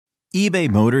eBay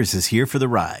Motors is here for the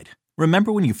ride.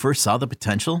 Remember when you first saw the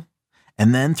potential?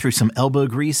 And then through some elbow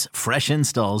grease, fresh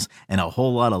installs, and a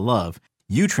whole lot of love,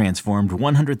 you transformed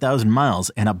 100,000 miles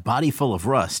and a body full of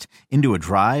rust into a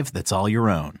drive that's all your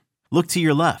own. Look to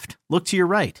your left. Look to your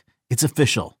right. It's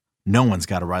official. No one's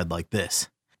got a ride like this.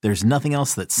 There's nothing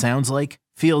else that sounds like,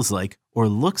 feels like, or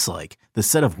looks like the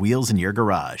set of wheels in your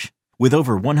garage. With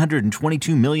over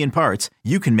 122 million parts,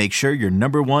 you can make sure your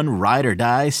number one ride or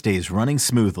die stays running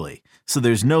smoothly. So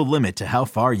there's no limit to how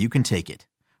far you can take it.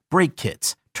 Brake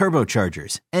kits,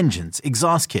 turbochargers, engines,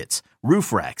 exhaust kits,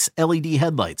 roof racks, LED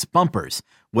headlights, bumpers,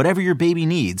 whatever your baby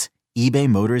needs, eBay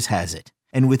Motors has it.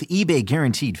 And with eBay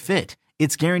Guaranteed Fit,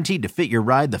 it's guaranteed to fit your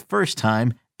ride the first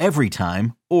time, every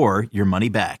time, or your money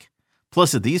back.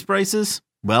 Plus at these prices,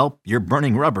 well, you're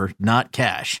burning rubber, not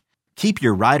cash. Keep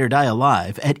your ride or die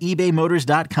alive at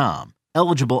ebaymotors.com.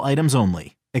 Eligible items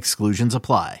only. Exclusions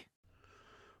apply.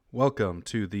 Welcome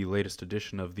to the latest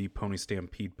edition of the Pony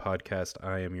Stampede podcast.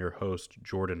 I am your host,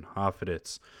 Jordan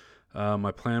Hoffeditz.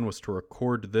 My plan was to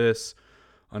record this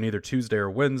on either Tuesday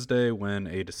or Wednesday when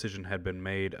a decision had been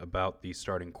made about the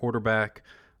starting quarterback.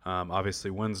 Obviously,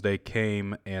 Wednesday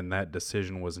came and that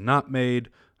decision was not made.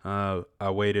 I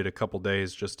waited a couple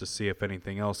days just to see if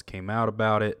anything else came out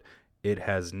about it. It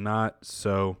has not,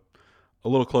 so a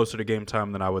little closer to game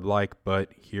time than I would like,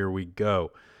 but here we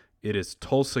go. It is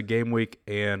Tulsa game week,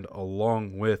 and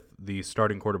along with the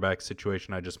starting quarterback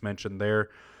situation I just mentioned, there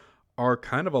are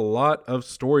kind of a lot of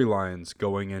storylines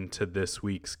going into this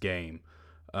week's game.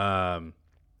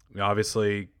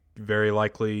 Obviously, very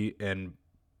likely and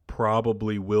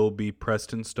probably will be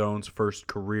Preston Stone's first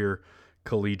career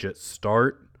collegiate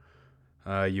start.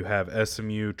 You have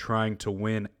SMU trying to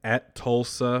win at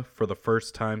Tulsa for the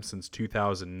first time since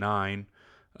 2009,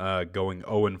 going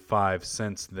 0-5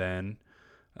 since then.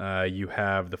 You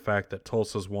have the fact that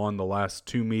Tulsa's won the last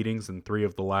 2 meetings and 3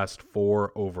 of the last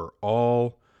 4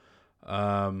 overall.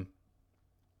 And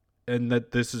that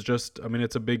this is just,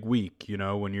 it's a big week,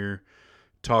 when you're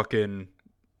talking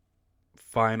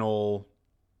final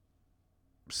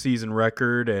season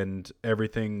record and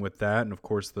everything with that, and of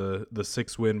course the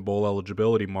 6-win bowl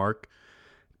eligibility mark.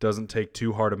 Doesn't take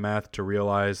too hard of math to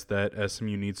realize that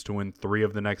SMU needs to win 3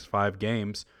 of the next 5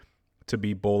 games to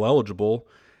be bowl eligible,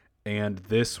 and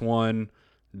this one,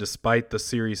 despite the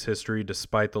series history,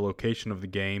 despite the location of the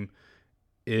game,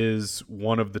 is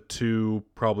one of the 2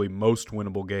 probably most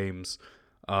winnable games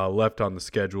left on the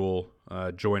schedule,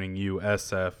 joining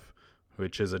USF,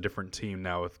 which is a different team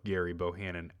now with Gary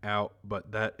Bohannon out,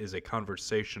 but that is a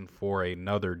conversation for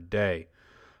another day.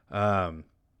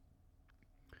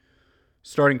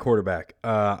 Starting quarterback.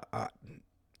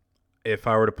 If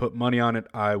I were to put money on it,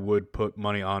 I would put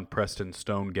money on Preston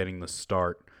Stone getting the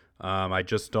start. I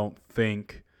just don't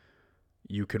think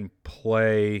you can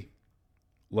play,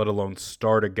 let alone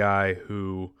start a guy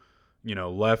who,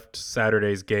 left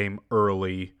Saturday's game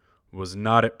early, was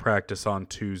not at practice on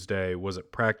Tuesday, was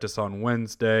at practice on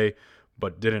Wednesday,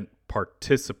 but didn't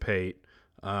participate.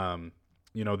 There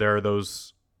are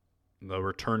the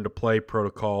return to play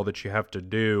protocol that you have to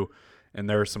do, and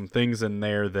there are some things in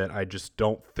there that I just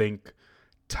don't think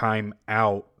time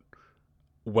out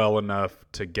well enough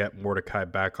to get Mordecai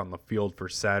back on the field for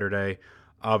Saturday.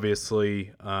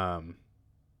 Obviously,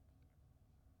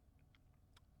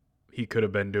 he could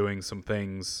have been doing some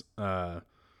things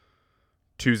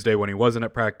Tuesday when he wasn't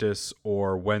at practice,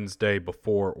 or Wednesday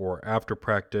before or after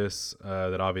practice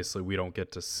that obviously we don't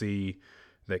get to see,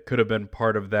 that could have been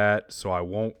part of that, so I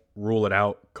won't rule it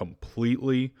out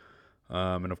completely.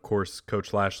 And of course,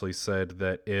 Coach Lashley said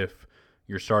that if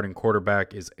your starting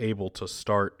quarterback is able to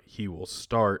start, he will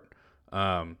start.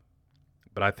 But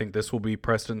I think this will be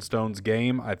Preston Stone's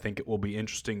game. I think it will be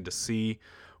interesting to see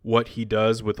what he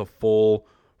does with a full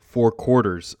 4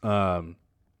 quarters.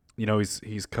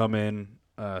 He's come in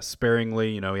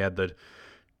sparingly. He had the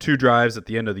 2 drives at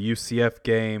the end of the UCF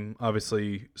game,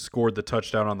 obviously scored the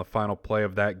touchdown on the final play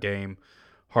of that game.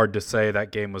 Hard to say,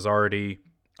 that game was already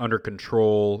under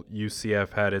control.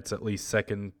 UCF had its at least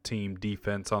second team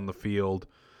defense on the field.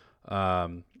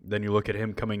 Then you look at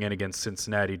him coming in against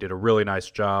Cincinnati, did a really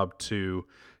nice job to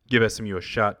give SMU a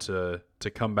shot to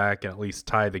come back and at least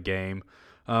tie the game.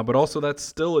 But also that's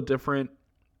still a different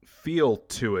feel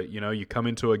to it. You come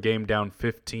into a game down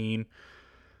 15,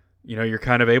 you're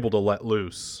kind of able to let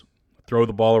loose, throw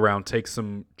the ball around, take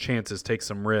some chances, take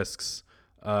some risks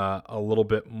a little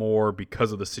bit more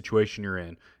because of the situation you're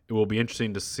in. It will be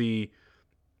interesting to see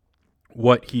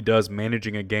what he does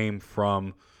managing a game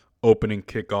from opening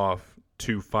kickoff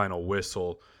to final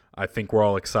whistle. I think we're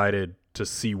all excited to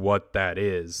see what that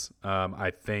is.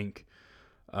 I think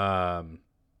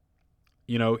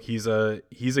he's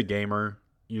a gamer.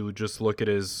 You just look at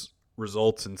his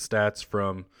results and stats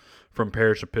from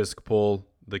Parish Episcopal.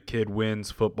 The kid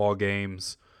wins football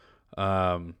games.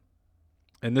 And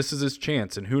this is his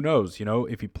chance. And who knows,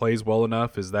 if he plays well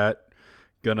enough, is that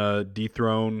going to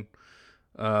dethrone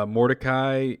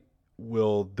Mordecai?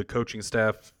 Will the coaching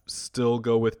staff still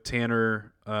go with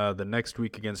Tanner the next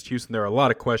week against Houston? There are a lot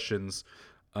of questions,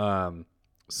 some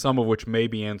of which may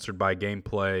be answered by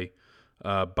gameplay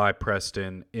by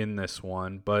Preston in this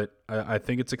one. But I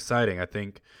think it's exciting. I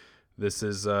think this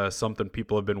is something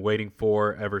people have been waiting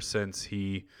for ever since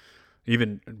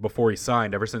even before he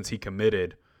signed, ever since he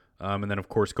committed. And then, of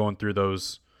course, going through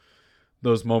those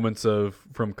moments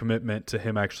from commitment to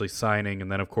him actually signing.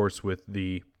 And then, of course, with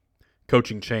the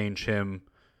coaching change, him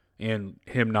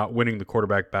not winning the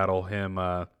quarterback battle, him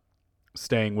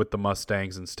staying with the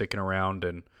Mustangs and sticking around.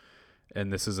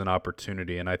 And this is an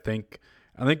opportunity. And I think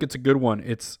it's a good one.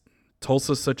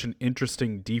 Tulsa's such an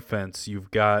interesting defense.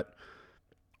 You've got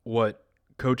what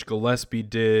Coach Gillespie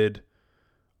did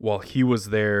while he was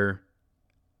there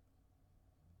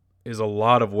is a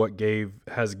lot of what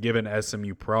has given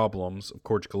SMU problems. Of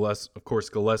course,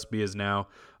 Gillespie is now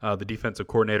the defensive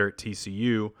coordinator at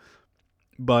TCU,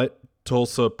 but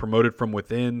Tulsa promoted from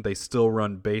within. They still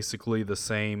run basically the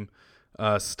same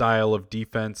style of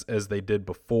defense as they did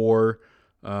before,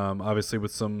 obviously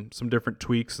with some different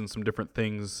tweaks and some different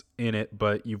things in it,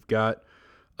 but you've got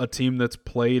a team that's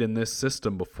played in this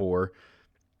system before.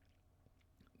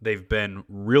 They've been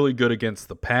really good against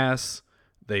the pass.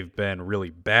 They've been really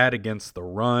bad against the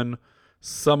run.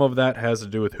 Some of that has to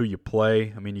do with who you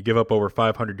play. I mean, you give up over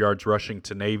 500 yards rushing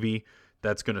to Navy.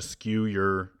 That's going to skew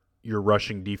your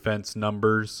rushing defense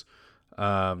numbers. They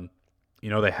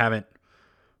haven't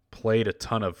played a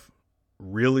ton of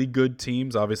really good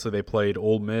teams. Obviously, they played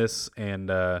Ole Miss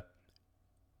and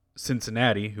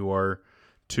Cincinnati, who are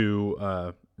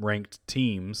two ranked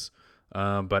teams.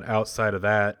 But outside of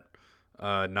that,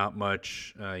 not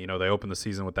much. They opened the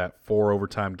season with that 4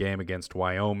 overtime game against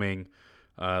Wyoming.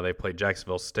 They played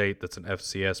Jacksonville State. That's an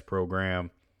FCS program.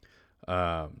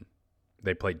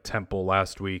 They played Temple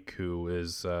last week, who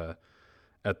is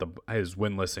is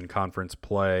winless in conference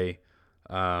play.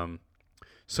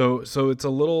 So it's a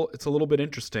little bit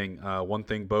interesting. One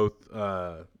thing both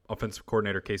offensive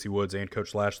coordinator Casey Woods and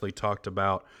Coach Lashley talked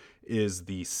about is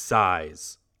the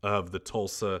size of the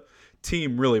Tulsa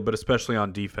team, really, but especially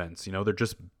on defense. They're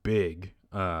just big,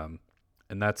 and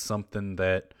that's something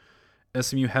that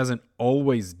SMU hasn't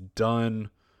always done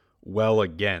well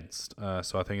against.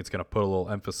 So I think it's going to put a little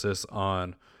emphasis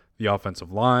on the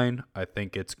offensive line. I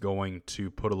think it's going to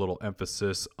put a little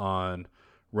emphasis on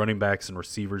running backs and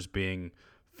receivers being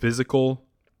physical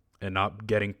and not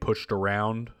getting pushed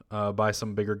around by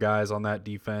some bigger guys on that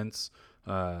defense,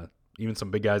 even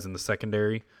some big guys in the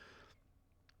secondary.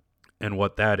 And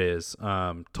what that is,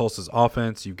 Tulsa's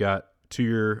offense, you've got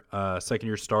 2-year,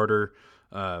 second-year starter,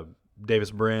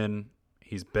 Davis Brin.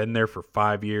 He's been there for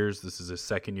 5 years. This is his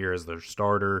second year as their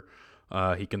starter.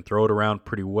 He can throw it around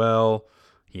pretty well.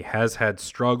 He has had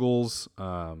struggles.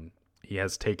 He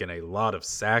has taken a lot of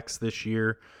sacks this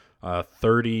year,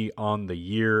 30 on the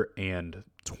year, and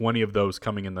 20 of those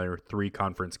coming in their 3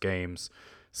 conference games.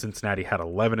 Cincinnati had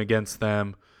 11 against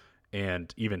them,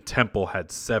 and even Temple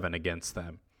had 7 against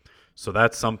them. So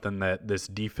that's something that this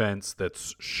defense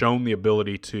that's shown the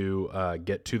ability to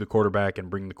get to the quarterback and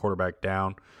bring the quarterback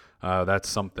down, that's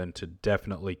something to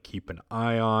definitely keep an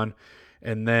eye on.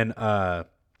 And then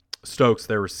Stokes,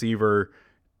 their receiver,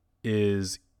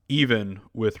 is even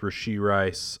with Rashee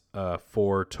Rice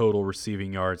for total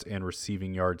receiving yards and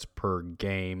receiving yards per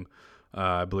game.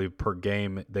 I believe per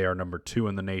game they are number 2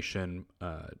 in the nation.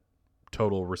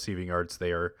 Total receiving yards,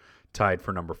 they are tied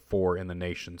for number 4 in the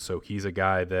nation. So he's a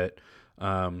guy that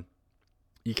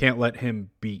you can't let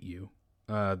him beat you.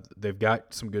 They've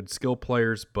got some good skill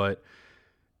players, but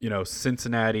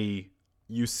Cincinnati,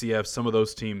 UCF, some of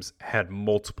those teams had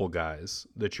multiple guys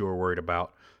that you were worried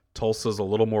about. Tulsa's a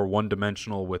little more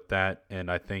one-dimensional with that, and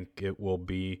I think it will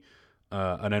be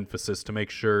an emphasis to make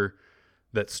sure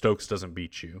that Stokes doesn't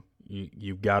beat you.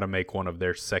 You've got to make one of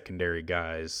their secondary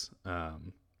guys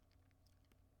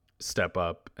step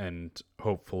up, and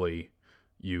hopefully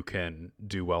you can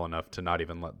do well enough to not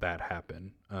even let that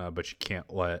happen. But you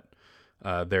can't let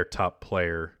their top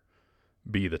player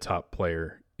be the top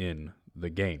player in the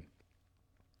game.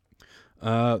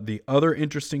 The other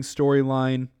interesting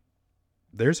storyline,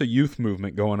 there's a youth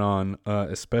movement going on,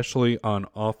 especially on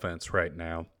offense right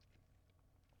now.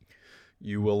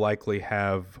 You will likely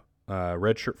have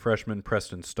redshirt freshman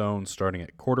Preston Stone starting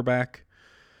at quarterback.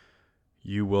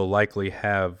 You will likely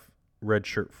have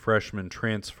redshirt freshman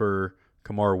transfer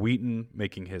Kamar Wheaton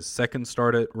making his second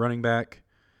start at running back.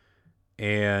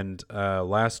 And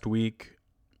last week,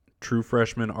 true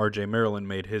freshman R.J. Maryland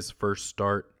made his first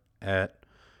start at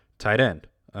tight end.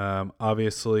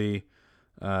 Obviously,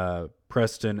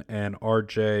 Preston and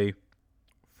R.J.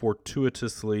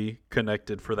 fortuitously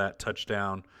connected for that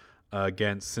touchdown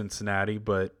against Cincinnati,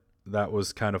 but that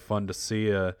was kind of fun to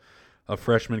see a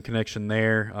freshman connection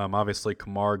there. Obviously,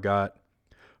 Kamar got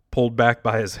pulled back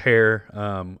by his hair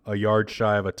a yard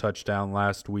shy of a touchdown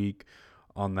last week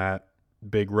on that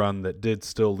big run that did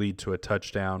still lead to a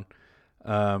touchdown.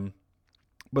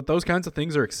 But those kinds of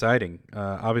things are exciting.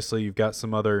 Obviously, you've got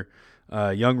some other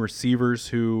young receivers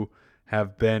who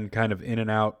have been kind of in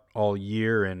and out all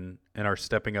year and are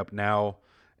stepping up now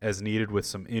as needed with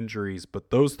some injuries. But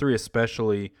those three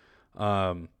especially,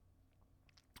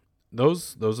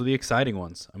 those are the exciting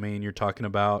ones. I mean, you're talking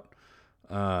about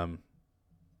a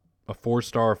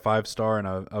 4-star, 5-star,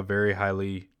 and a very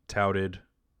highly touted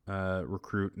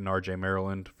recruit in R.J.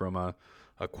 Maryland from a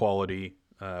quality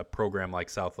program like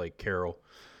South Lake Carroll.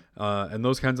 And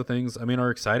those kinds of things, I mean, are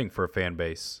exciting for a fan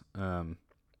base. And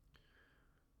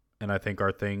I think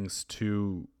are things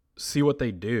to see what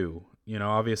they do. You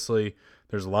know, obviously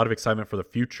there's a lot of excitement for the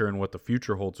future and what the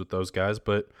future holds with those guys,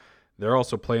 but they're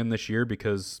also playing this year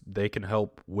because they can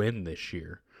help win this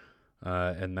year.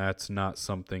 And that's not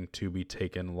something to be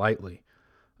taken lightly.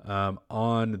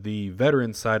 On the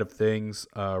veteran side of things,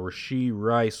 Rashee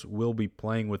Rice will be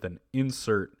playing with an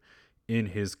insert in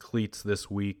his cleats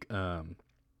this week.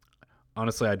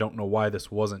 Honestly, I don't know why this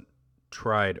wasn't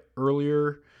tried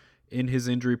earlier in his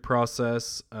injury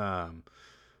process,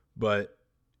 but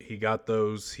he got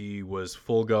those. He was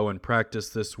full go in practice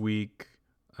this week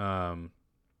and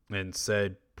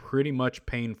said pretty much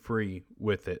pain-free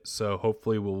with it. So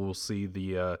hopefully we'll see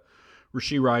the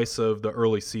Rashee Rice of the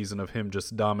early season of him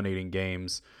just dominating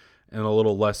games and a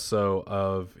little less so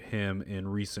of him in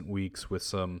recent weeks with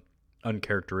some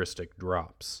uncharacteristic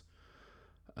drops.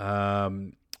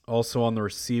 Also on the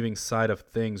receiving side of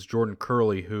things, Jordan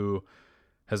Curley, who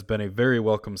has been a very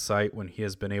welcome sight when he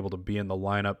has been able to be in the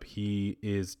lineup. He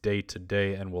is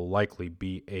day-to-day and will likely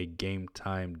be a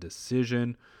game-time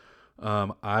decision.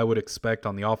 I would expect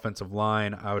on the offensive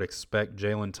line, I would expect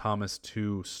Jalen Thomas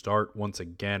to start once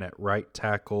again at right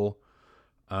tackle.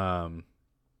 I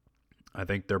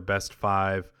think their best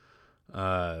five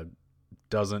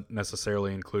doesn't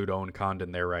necessarily include Owen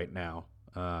Condon there right now.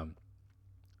 And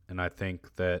I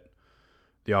think that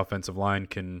the offensive line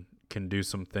can do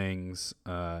some things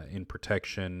in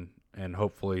protection and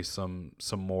hopefully some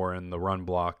more in the run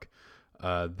block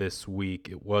this week.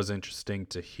 It was interesting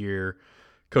to hear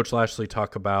Coach Lashley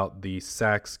talk about the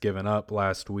sacks given up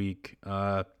last week,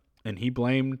 and he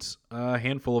blamed a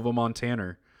handful of them on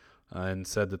Tanner and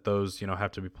said that those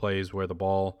have to be plays where the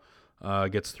ball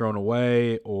gets thrown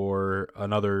away or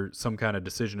some kind of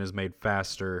decision is made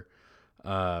faster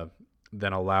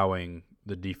than allowing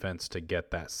the defense to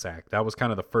get that sack. That was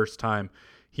kind of the first time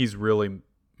he's really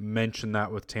mentioned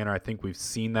that with Tanner. I think we've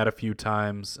seen that a few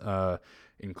times,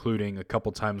 including a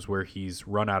couple times where he's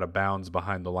run out of bounds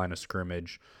behind the line of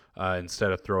scrimmage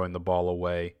instead of throwing the ball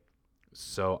away.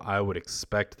 So I would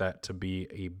expect that to be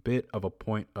a bit of a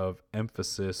point of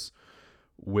emphasis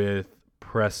with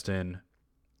Preston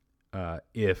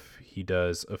if he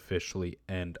does officially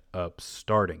end up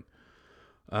starting.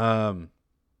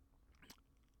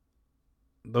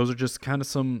 Those are just kind of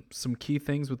some key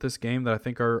things with this game that I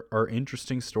think are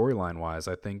interesting storyline-wise.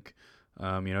 I think,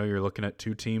 you're looking at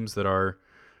two teams that are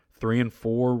 3-4,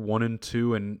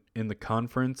 1-2 in the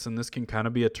conference, and this can kind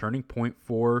of be a turning point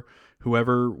for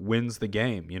whoever wins the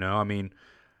game.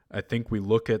 I think we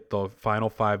look at the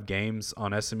final 5 games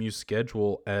on SMU's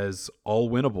schedule as all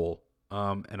winnable,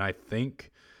 and I think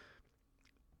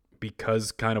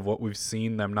because kind of what we've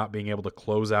seen them not being able to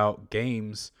close out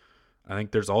games, I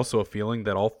think there's also a feeling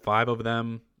that all 5 of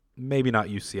them, maybe not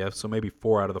UCF, so maybe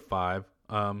 4 out of the 5,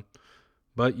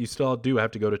 but you still do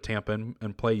have to go to Tampa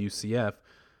and play UCF,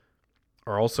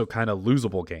 are also kind of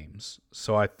losable games.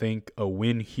 So I think a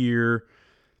win here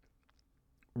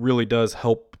really does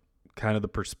help kind of the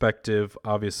perspective.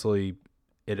 Obviously,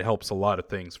 it helps a lot of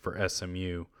things for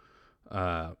SMU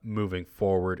moving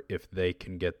forward if they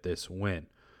can get this win.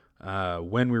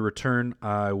 When we return,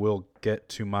 I will get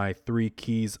to my 3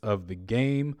 keys of the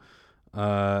game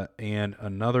and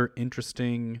another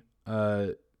interesting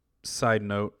side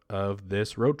note of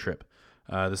this road trip.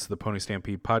 This is the Pony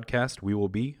Stampede podcast. We will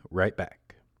be right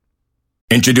back.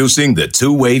 Introducing the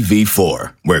Two-Way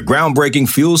V4, where groundbreaking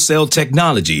fuel cell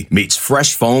technology meets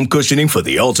fresh foam cushioning for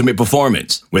the ultimate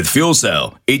performance. With Fuel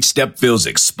Cell, each step feels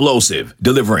explosive,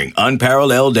 delivering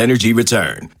unparalleled energy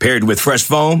return. Paired with fresh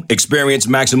foam, experience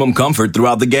maximum comfort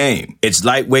throughout the game. Its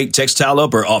lightweight textile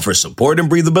upper offers support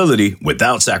and breathability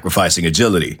without sacrificing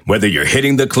agility. Whether you're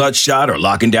hitting the clutch shot or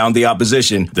locking down the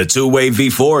opposition, the Two-Way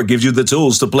V4 gives you the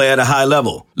tools to play at a high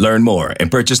level. Learn more and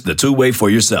purchase the Two-Way for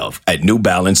yourself at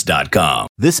newbalance.com.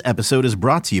 This episode is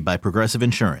brought to you by Progressive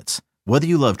Insurance. Whether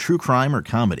you love true crime or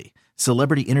comedy,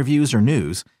 celebrity interviews or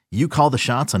news, you call the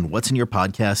shots on what's in your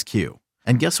podcast queue.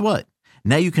 And guess what?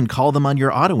 Now you can call them on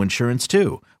your auto insurance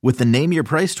too with the Name Your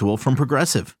Price tool from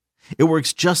Progressive. It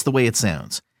works just the way it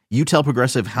sounds. You tell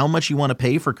Progressive how much you want to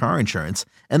pay for car insurance,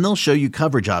 and they'll show you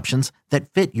coverage options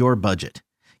that fit your budget.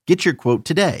 Get your quote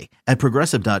today at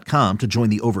Progressive.com to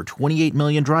join the over 28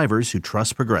 million drivers who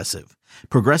trust Progressive.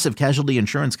 Progressive Casualty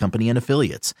Insurance Company and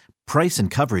Affiliates. Price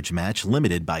and coverage match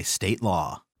limited by state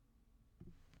law.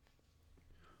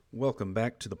 Welcome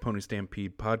back to the Pony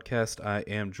Stampede podcast. I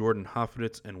am Jordan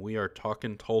Hoffitz, and we are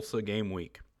talking Tulsa game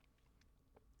week.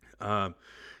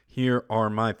 Here are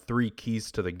my three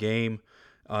keys to the game.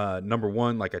 Number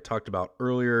one, like I talked about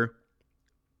earlier,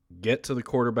 get to the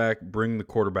quarterback, bring the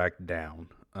quarterback down.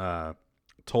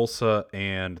 Tulsa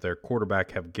and their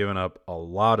quarterback have given up a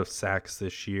lot of sacks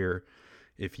this year.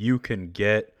 If you can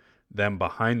get them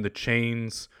behind the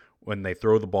chains when they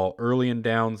throw the ball early in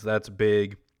downs, that's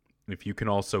big. If you can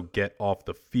also get off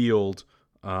the field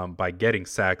by getting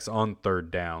sacks on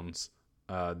third downs,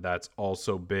 that's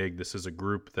also big. This is a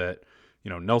group that,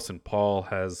 Nelson Paul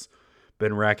has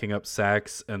been racking up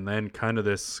sacks, and then kind of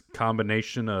this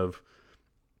combination of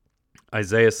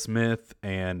Isaiah Smith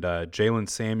and Jalen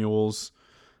Samuels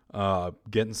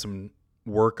getting some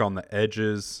work on the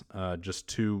edges, just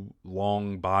two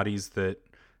long bodies that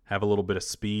have a little bit of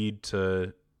speed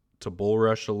to bull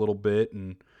rush a little bit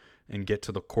and get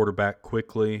to the quarterback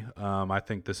quickly. I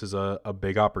think this is a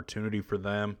big opportunity for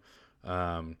them.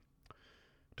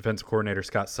 Defensive coordinator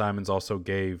Scott Simons also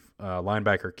gave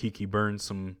linebacker Kiki Burns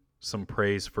some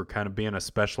praise for kind of being a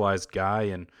specialized guy,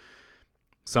 and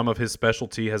some of his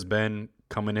specialty has been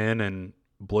coming in and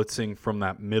blitzing from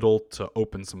that middle to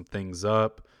open some things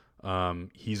up.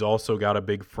 He's also got a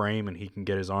big frame, and he can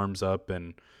get his arms up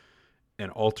and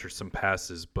alter some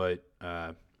passes. But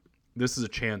this is a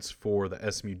chance for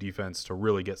the SMU defense to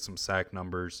really get some sack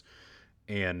numbers,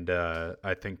 and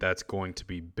I think that's going to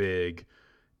be big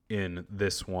in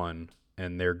this one,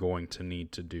 and they're going to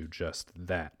need to do just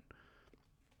that.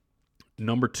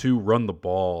 Number two, run the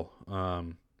ball.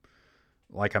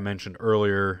 Like I mentioned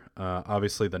earlier,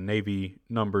 obviously the Navy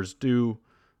numbers do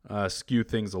skew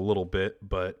things a little bit,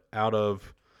 but out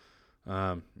of,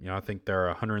 I think there are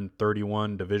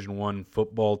 131 Division I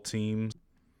football teams,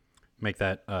 make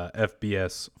that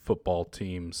FBS football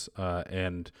teams,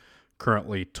 and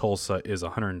currently Tulsa is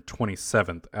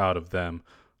 127th out of them,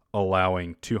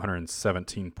 allowing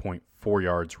 217.4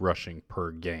 yards rushing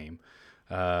per game.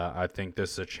 I think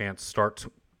this is a chance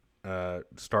to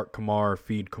start Kamar,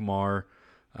 feed Kamar.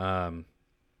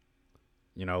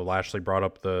 Lashley brought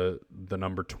up the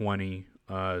number 20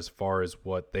 as far as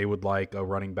what they would like a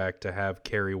running back to have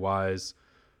carry-wise.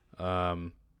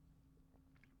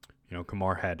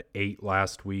 Kamar had 8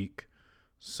 last week,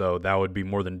 so that would be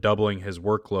more than doubling his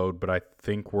workload, but I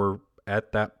think we're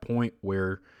at that point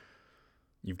where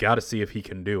you've got to see if he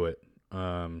can do it.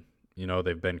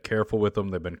 They've been careful with him.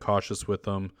 They've been cautious with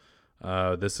him.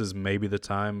 This is maybe the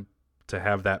time to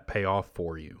have that pay off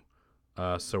for you.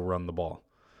 So run the ball.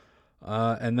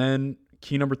 And then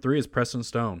key number 3 is Preston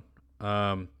Stone.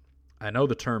 I know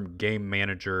the term game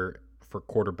manager for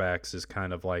quarterbacks is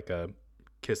kind of like a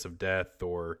kiss of death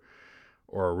or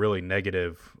a really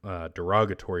negative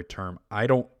derogatory term. I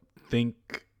don't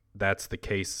think that's the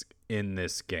case in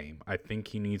this game. I think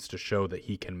he needs to show that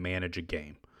he can manage a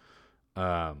game.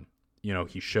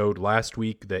 He showed last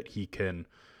week that he can,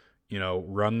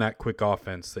 run that quick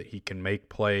offense, that he can make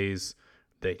plays,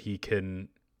 that he can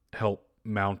help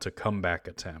mount a comeback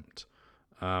attempt.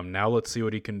 Now let's see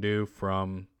what he can do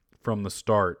from the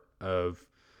start of,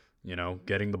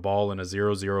 getting the ball in a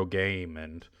 0-0 game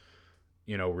and,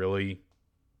 really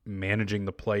managing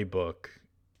the playbook,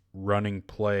 running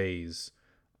plays.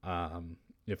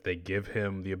 If they give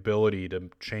him the ability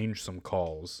to change some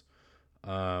calls,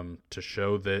 to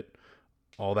show that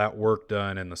all that work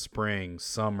done in the spring,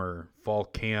 summer, fall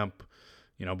camp,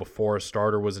 before a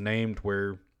starter was named,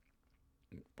 where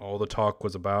all the talk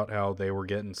was about how they were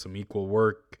getting some equal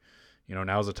work.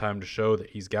 Now's the time to show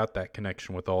that he's got that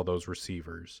connection with all those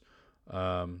receivers.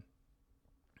 I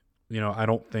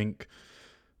don't think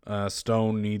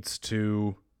Stone needs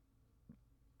to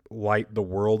light the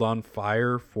world on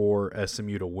fire for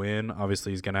SMU to win.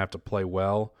 Obviously, he's going to have to play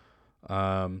well.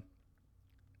 But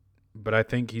I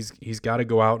think he's got to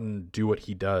go out and do what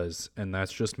he does, and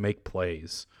that's just make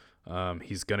plays.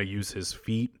 He's going to use his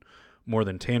feet more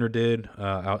than Tanner did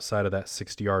outside of that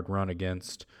 60-yard run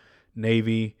against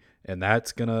Navy, and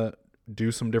that's going to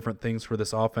do some different things for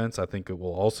this offense. I think it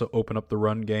will also open up the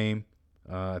run game.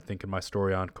 I think in my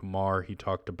story on Kamar, he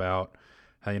talked about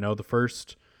how, the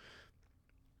first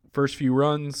few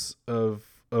runs of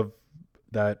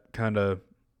that kind of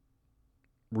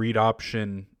read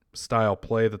option style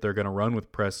play that they're going to run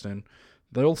with Preston,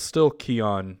 they'll still key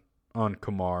on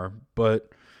Kamar, but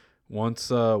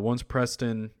once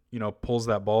Preston pulls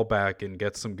that ball back and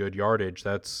gets some good yardage,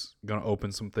 that's going to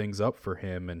open some things up for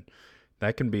him, and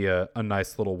that can be a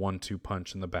nice little 1-2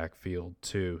 punch in the backfield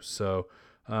too. So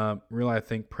really, I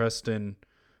think Preston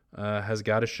has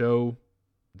got to show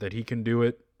that he can do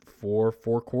it for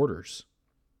 4 quarters.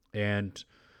 And,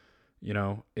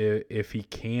 if he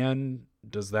can,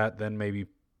 does that then maybe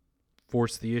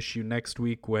force the issue next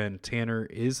week when Tanner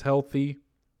is healthy?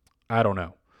 I don't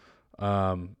know.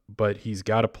 But he's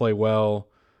got to play well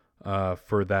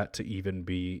for that to even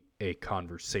be a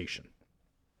conversation.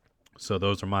 So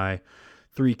those are my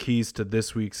 3 keys to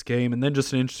this week's game. And then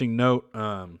just an interesting note,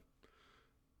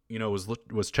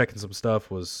 was checking some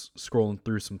stuff, was scrolling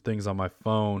through some things on my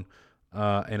phone,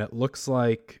 and it looks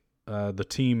like the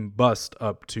team bussed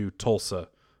up to Tulsa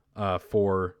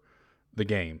for the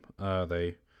game.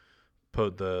 They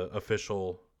put the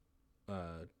official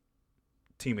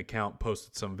team account,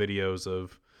 posted some videos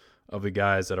of the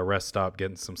guys at a rest stop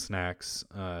getting some snacks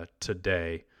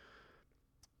today.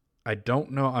 I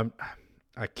don't know.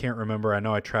 I can't remember. I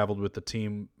know I traveled with the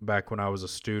team back when I was a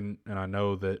student, and I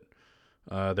know that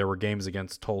there were games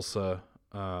against Tulsa,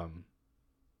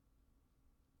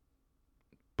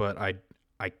 but I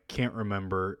can't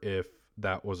remember if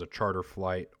that was a charter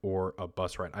flight or a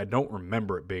bus ride. I don't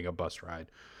remember it being a bus ride.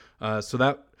 So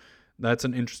that's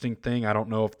an interesting thing. I don't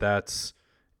know if that's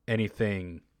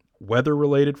anything weather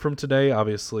related from today.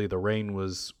 Obviously, the rain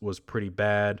was pretty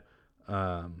bad.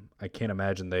 I can't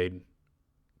imagine they'd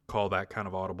call that kind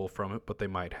of audible from it, but they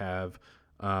might have.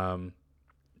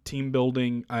 Team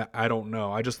building, I don't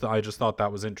know. I just thought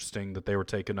that was interesting that they were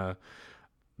taking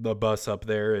the bus up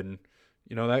there, and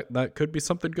that could be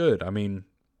something good. I mean,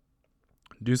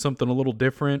 do something a little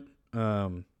different,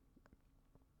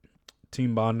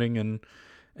 team bonding and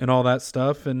all that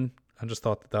stuff, and I just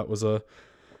thought that was an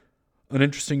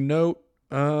interesting note.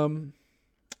 And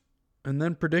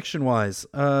then prediction wise,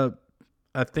 I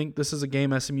think this is a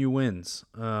game SMU wins.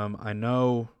 I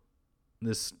know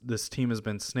this team has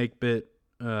been snake bit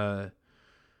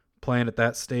playing at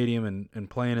that stadium and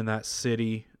playing in that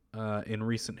city in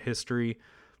recent history.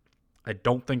 I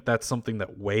don't think that's something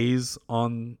that weighs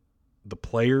on the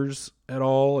players at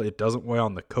all. It doesn't weigh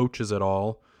on the coaches at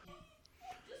all.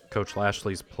 Coach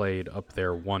Lashley's played up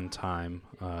there one time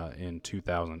in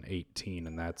 2018,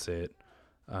 and that's it.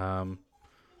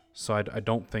 So I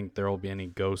don't think there will be any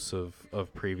ghosts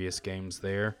of previous games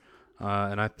there.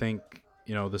 And I think,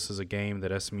 this is a game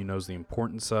that SMU knows the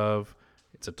importance of.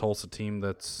 It's a Tulsa team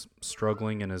that's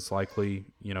struggling and is likely,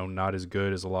 not as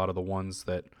good as a lot of the ones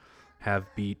that have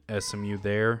beat SMU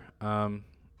there. And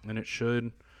it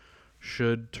should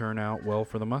turn out well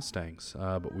for the Mustangs.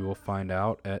 But we will find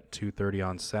out at 2:30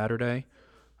 on Saturday.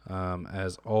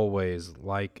 As always,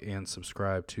 like and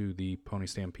subscribe to the Pony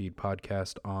Stampede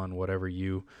podcast on whatever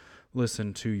you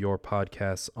listen to your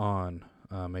podcasts on.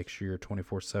 Make sure your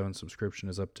 24/7 subscription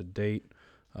is up to date.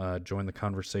 Join the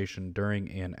conversation during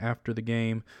and after the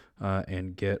game,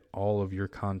 and get all of your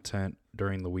content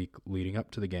during the week leading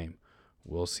up to the game.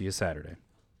 We'll see you Saturday.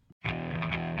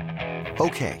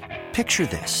 Okay, picture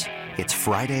this. It's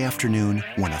Friday afternoon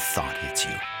when a thought hits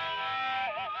you.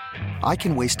 I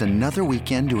can waste another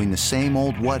weekend doing the same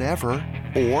old whatever,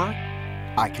 or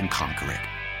I can conquer it.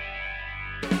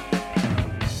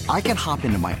 I can hop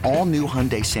into my all-new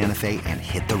Hyundai Santa Fe and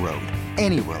hit the road.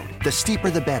 Any road. The steeper,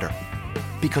 the better.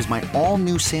 Because my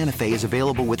all-new Santa Fe is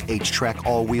available with H-Track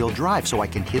all-wheel drive, so I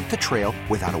can hit the trail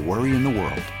without a worry in the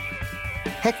world.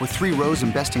 Heck, with 3 rows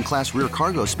and best-in-class rear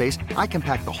cargo space, I can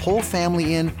pack the whole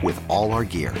family in with all our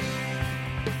gear.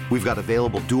 We've got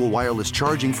available dual wireless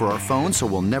charging for our phones, so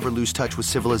we'll never lose touch with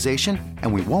civilization,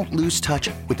 and we won't lose touch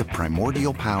with the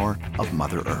primordial power of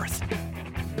Mother Earth.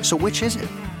 So which is it?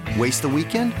 Waste the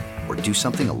weekend or do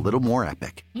something a little more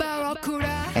epic?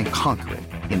 And conquer it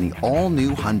in the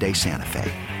all-new Hyundai Santa Fe.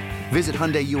 Visit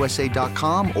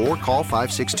HyundaiUSA.com or call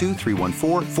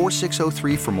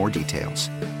 562-314-4603 for more details.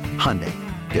 Hyundai,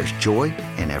 There's joy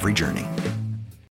in every journey.